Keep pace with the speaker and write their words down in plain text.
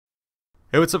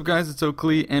Hey, what's up guys, it's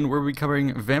Oakley, and we'll be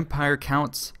covering Vampire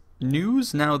Counts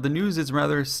news. Now, the news is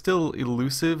rather still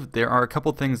elusive. There are a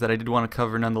couple things that I did want to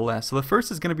cover nonetheless. So the first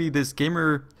is going to be this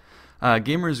Gamers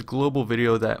Global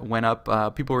video that went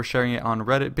up. People were sharing it on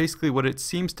Reddit. Basically what it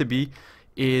seems to be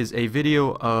is a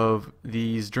video of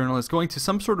these journalists going to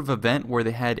some sort of event where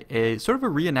they had a sort of a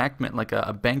reenactment, like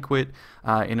a banquet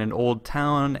in an old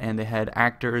town, and they had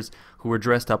actors who were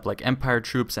dressed up like Empire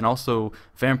troops and also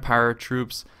vampire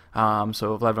troops.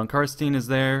 So Vlad von Karstein is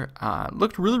there.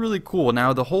 Looked really cool.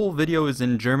 Now the whole video is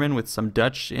in German with some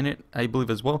Dutch in it, I believe,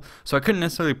 as well. So I couldn't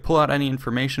necessarily pull out any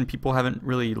information. People haven't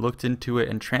really looked into it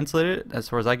and translated it as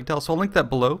far as I can tell. So I'll link that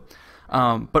below.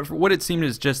 But for what it seemed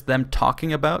is just them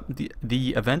talking about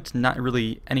the event, not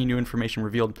really any new information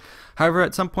revealed. However,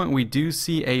 at some point we do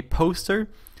see a poster.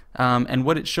 And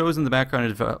what it shows in the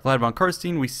background is Vlad von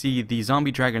Karstein. We see the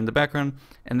zombie dragon in the background,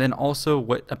 and then also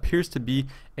what appears to be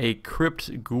a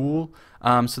crypt ghoul.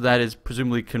 So that is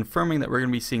presumably confirming that we're going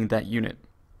to be seeing that unit.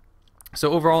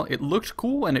 So overall, it looked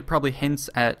cool, and it probably hints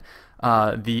at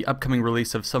the upcoming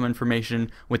release of some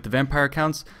information with the vampire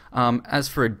counts. As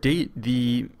for a date,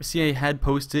 the CIA had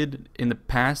posted in the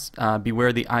past,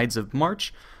 beware the Ides of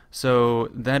March. So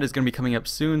that is going to be coming up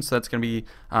soon. So that's going to be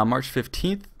March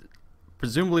 15th.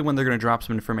 Presumably when they're going to drop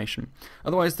some information.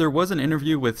 Otherwise, there was an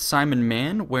interview with Simon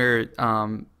Mann where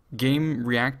Game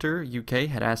Reactor UK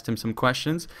had asked him some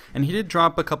questions, and he did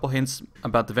drop a couple hints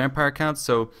about the vampire counts.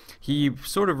 So he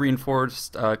sort of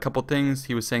reinforced a couple things.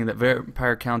 He was saying that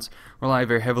vampire counts rely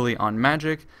very heavily on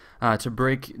magic to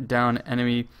break down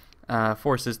enemy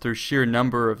forces through sheer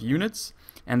number of units.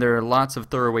 And there are lots of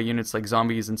throwaway units like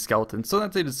zombies and skeletons. So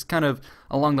that's it. It's kind of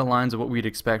along the lines of what we'd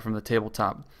expect from the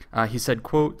tabletop. He said,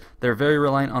 quote, "They're very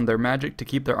reliant on their magic to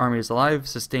keep their armies alive,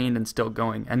 sustained, and still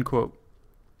going," end quote.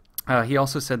 He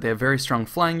also said they have very strong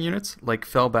flying units, like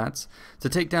Fellbats, to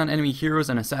take down enemy heroes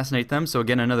and assassinate them. So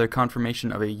again, another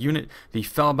confirmation of a unit, the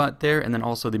Fellbat there, and then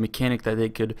also the mechanic that they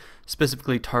could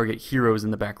specifically target heroes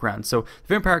in the background. So the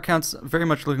vampire counts very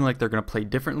much looking like they're going to play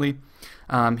differently.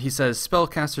 He says,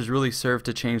 "Spellcasters really serve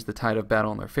to change the tide of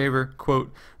battle in their favor."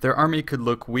 Quote, "Their army could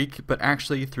look weak, but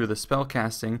actually through the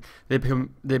spellcasting,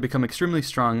 they become extremely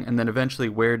strong and then eventually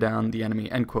wear down the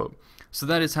enemy," end quote. So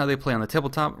that is how they play on the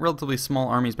tabletop. Relatively small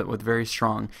armies, but with very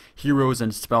strong heroes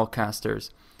and spellcasters.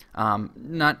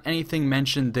 Not anything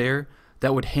mentioned there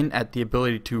that would hint at the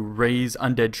ability to raise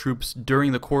undead troops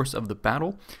during the course of the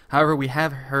battle. However, we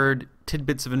have heard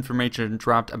tidbits of information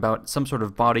dropped about some sort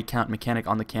of body count mechanic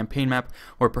on the campaign map,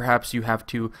 where perhaps you have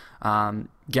to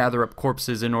gather up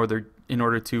corpses in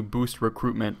order to boost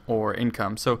recruitment or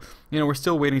income. So, we're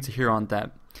still waiting to hear on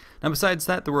that. Now, besides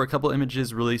that, there were a couple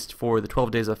images released for the 12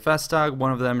 Days of Festag,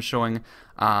 one of them showing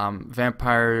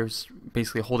vampires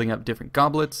basically holding up different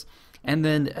goblets, and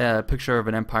then a picture of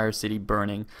an Empire city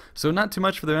burning. So not too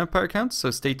much for the vampire counts, so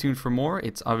stay tuned for more.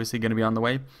 It's obviously going to be on the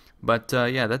way. But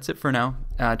yeah, that's it for now.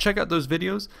 Check out those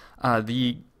videos,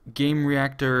 the Game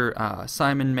Reactor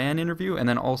Simon Mann interview, and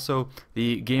then also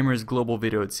the Gamers Global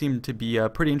video. It seemed to be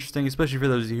pretty interesting, especially for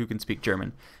those of you who can speak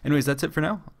German. Anyways, that's it for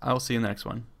now. I'll see you in the next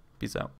one. Peace out.